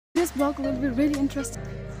Today's vlog will be really interesting.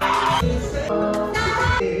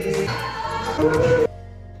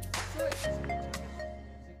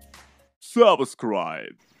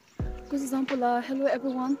 Subscribe. Hello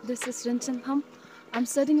everyone, this is Rinchen Ham. I'm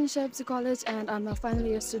studying in Sherubtse College and I'm a final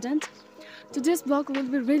year student. Today's vlog will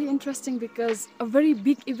be really interesting because a very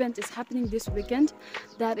big event is happening this weekend.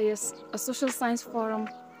 That is a social science forum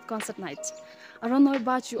concert night. I don't know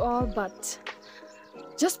about you all, but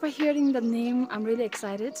just by hearing the name, I'm really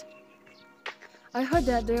excited. I heard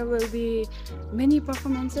that there will be many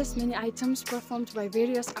performances, many items performed by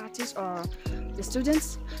various artists or the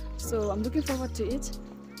students. So I'm looking forward to it.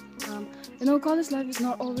 College life is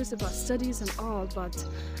not always about studies and all, but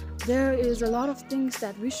there is a lot of things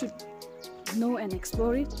that we should know and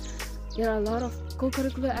explore it. There are a lot of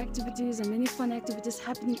co-curricular activities and many fun activities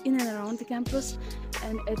happening in and around the campus,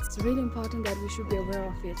 and it's really important that we should be aware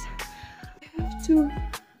of it. I have to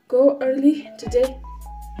go early today.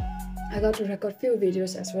 I got to record few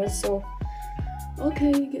videos as well, so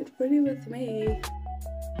okay, get ready with me.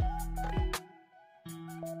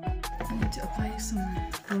 I need to apply some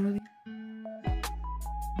curling.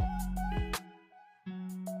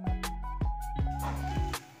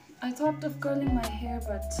 I thought of curling my hair,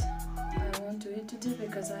 but I won't do it today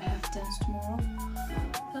because I have dance tomorrow.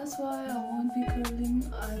 That's why I won't be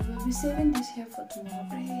curling. I will be saving this hair for tomorrow.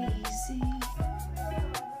 Crazy.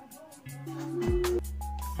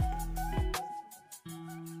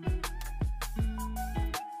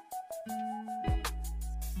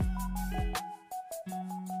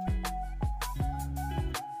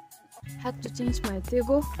 Had to change my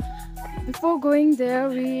tego. Before going there,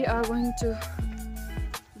 we are going to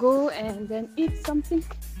go and then eat something.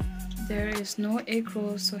 There is no egg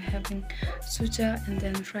roll, so having suja and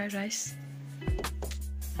then fried rice.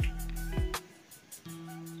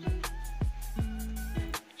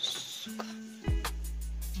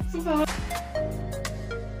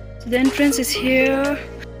 The entrance is here.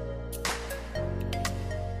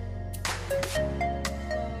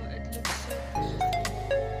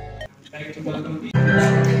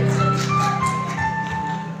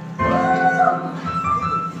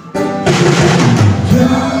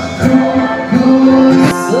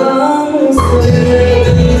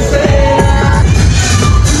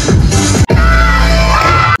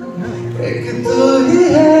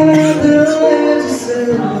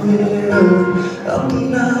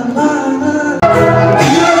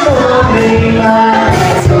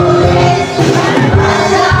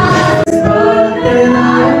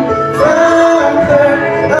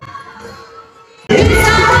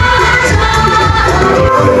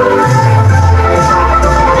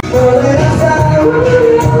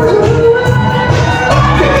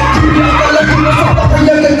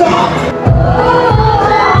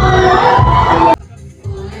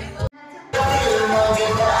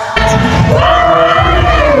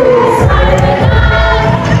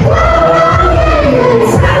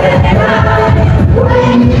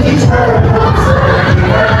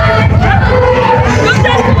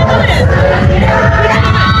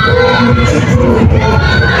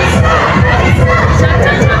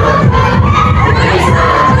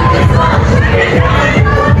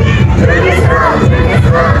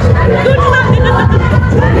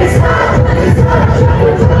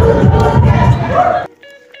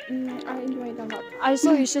 I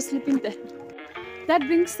saw you just sleeping there. That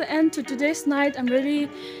brings the end to today's night. I'm really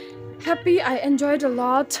happy. I enjoyed a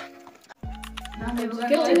lot.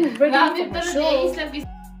 Getting ready for my show.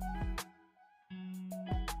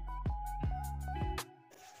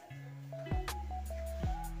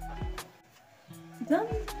 Done.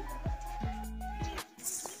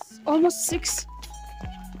 It's almost 6.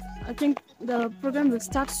 I think the program will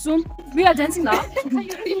start soon. We are dancing now.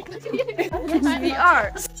 We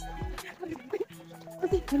are.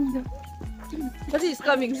 What is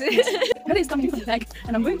coming? What is coming from the back?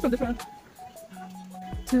 And I'm going from the front.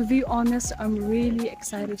 To be honest, I'm really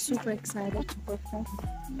excited, super excited to perform.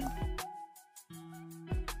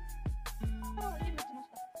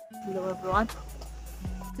 Hello everyone.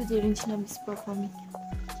 Today Rinchen is performing.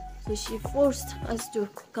 So she forced us to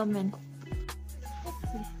come in.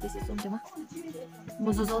 This is something.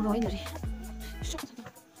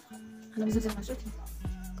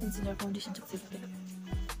 Consider foundation successful.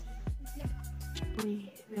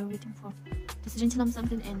 We are waiting for this Rinchen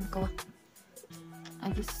something and Kawa. I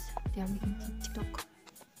guess they are making TikTok.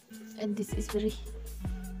 And this is very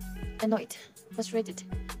annoyed, frustrated.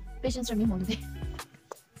 Patience from him all the day.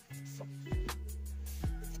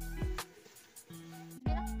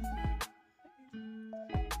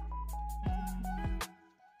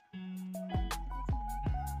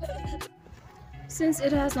 Since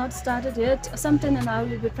it has not started yet, sometime and I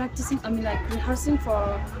will be practicing, like rehearsing for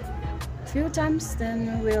a few times,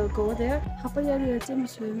 then we'll go there.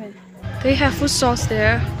 They have food stalls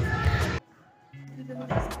there.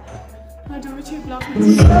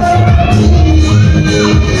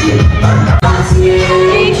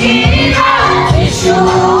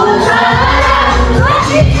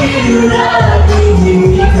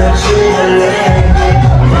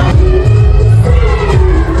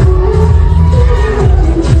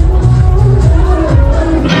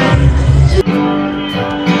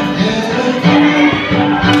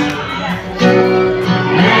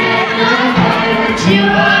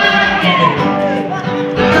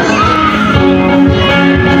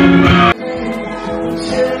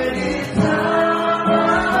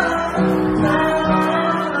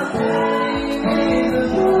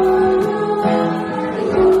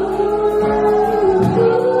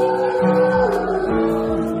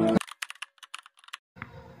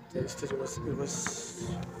 It was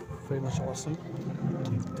very much awesome.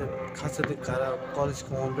 The Khasadi Kara college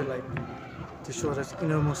can be like the show has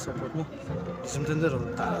enormous support. Something that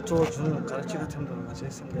I told you, Karachi attended on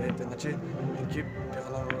Chase and the Nachi and keep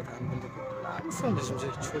developing and some like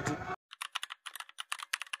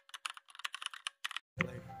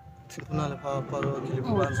Tribunal Paro,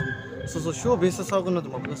 Kilibanzum. So show basis of the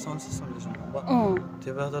mobile sound system.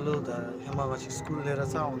 Tevadalo, the Hamachi school there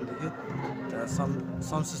sound.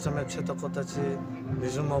 Some system at Chetakotachi,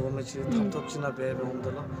 Vizum of Michi, Topchina Baby,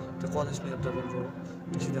 the college near the road,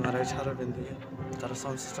 Chidamara Harab in the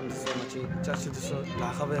sound system is so much, just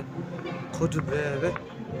Lakabe, Kotube,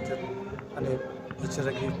 and a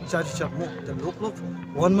Chachi Chapmo, the look,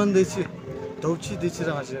 1 month they see, Dochi, they see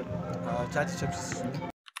Chachi Chaps.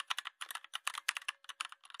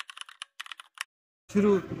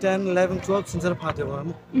 Through 10, 11, 12 since I party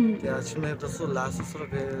one. They are the so last sort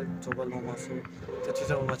of a Tobaloma, so the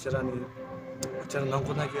teacher of Machirani,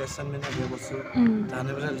 Chernanguna, San Mina,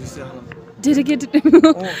 Tanavera Lisa. Dedicated. Oh,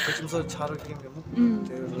 Kachim's a charity.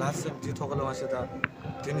 The last time they talk about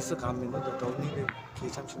Dennis Kamino, the Tony,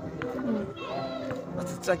 Kacham. But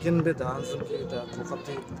it's again the dance, the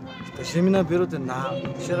Kokati, the Shemina Bureau, the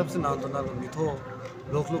Sherubtse Nandana, Mito,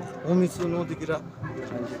 look, Omitsu no Digira.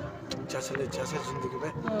 Just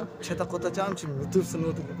Chetakota jam to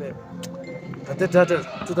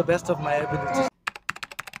the best of my abilities.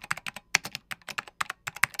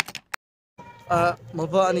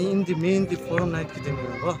 In the main the forum night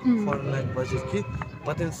forum night budget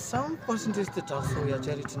but then some percentage the Traxo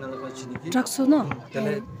charity Traxo no?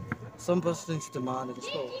 Some percentage the man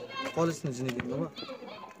college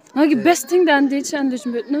The best thing than this and this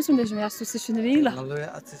no association.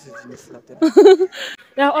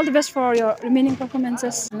 Yeah, all the best for your remaining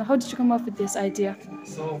performances. How did you come up with this idea?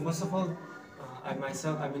 So first of all, I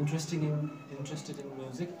myself I'm interested in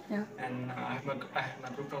music, and I have my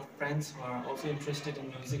group of friends who are also interested in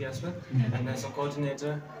music as well. And as a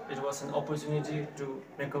coordinator, it was an opportunity to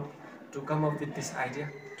come up with this idea,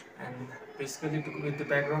 and basically with the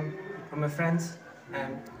background from my friends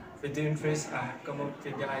and with the interest, I have come up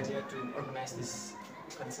with the idea to organize this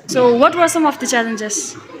concert. So what were some of the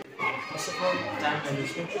challenges? First of all, time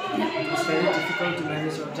management. It was very difficult to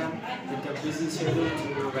manage our time with the busy schedule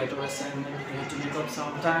to write our assignment. We had to make up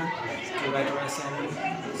some time to write our assignment.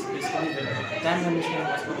 Basically, the time management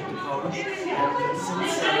was one of the problems. And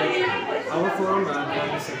since our forum,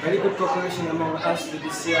 there is a very good cooperation among us with the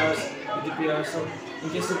CRs, with the PRs. So in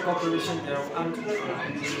case of cooperation, there aren't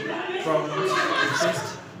any problems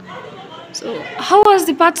exist. So how was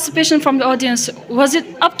the participation from the audience? Was it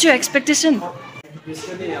up to your expectation?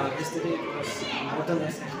 Basically, yesterday it was more than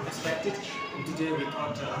expected. And today we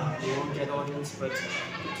thought we won't get audience, but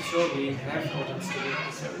to show we have audience today.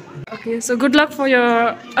 Okay, so good luck for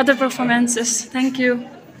your other performances. Thank you.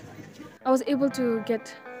 I was able to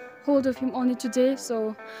get hold of him only today.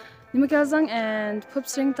 So Nimikazang and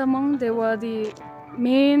Phupsring Tamong, they were the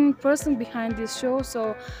main person behind this show.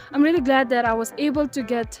 So I'm really glad that I was able to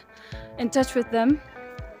get in touch with them.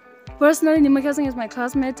 Personally, Nimikazang is my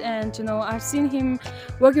classmate, and I've seen him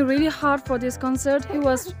working really hard for this concert. He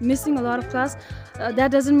was missing a lot of class. That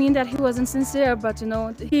doesn't mean that he wasn't sincere, but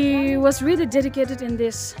he was really dedicated in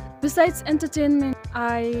this. Besides entertainment,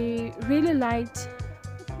 I really liked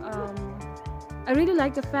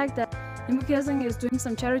the fact that Nimikazang is doing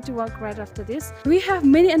some charity work right after this. We have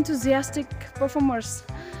many enthusiastic performers,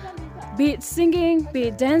 be it singing, be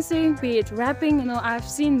it dancing, be it rapping. I've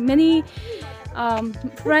seen many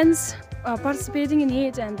friends participating in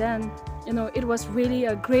it, and then it was really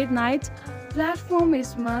a great night. Platform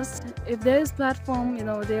is must. If there is platform,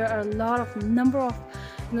 there are a lot of number of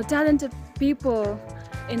talented people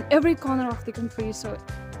in every corner of the country, so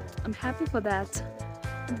I'm happy for that.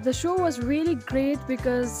 The show was really great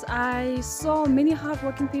because I saw many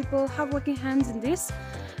hardworking people, hardworking hands in this.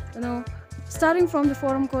 You know, starting from the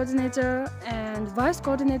forum coordinator and vice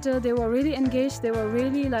coordinator, they were really engaged, they were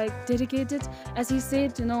really like dedicated. As he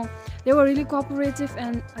said, you know, they were really cooperative,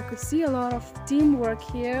 and I could see a lot of teamwork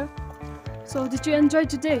here. So did you enjoy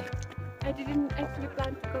today? I didn't actually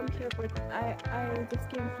plan to come here, but I just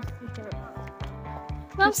came to see her.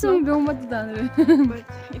 But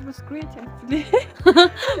it was great actually.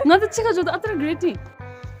 나도 찍어줘도 아따라 great.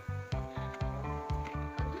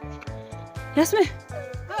 Yasmin.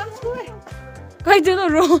 Kay dito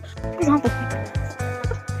ro. Kumampo.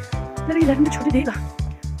 Lagi lagi na छोटे देगा.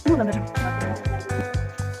 वो ना मेरा.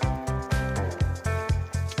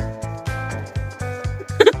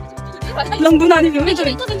 랑분 아니면 왜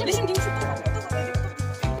저래?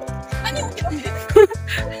 아니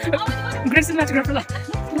Grace is not going to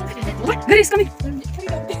Grace coming.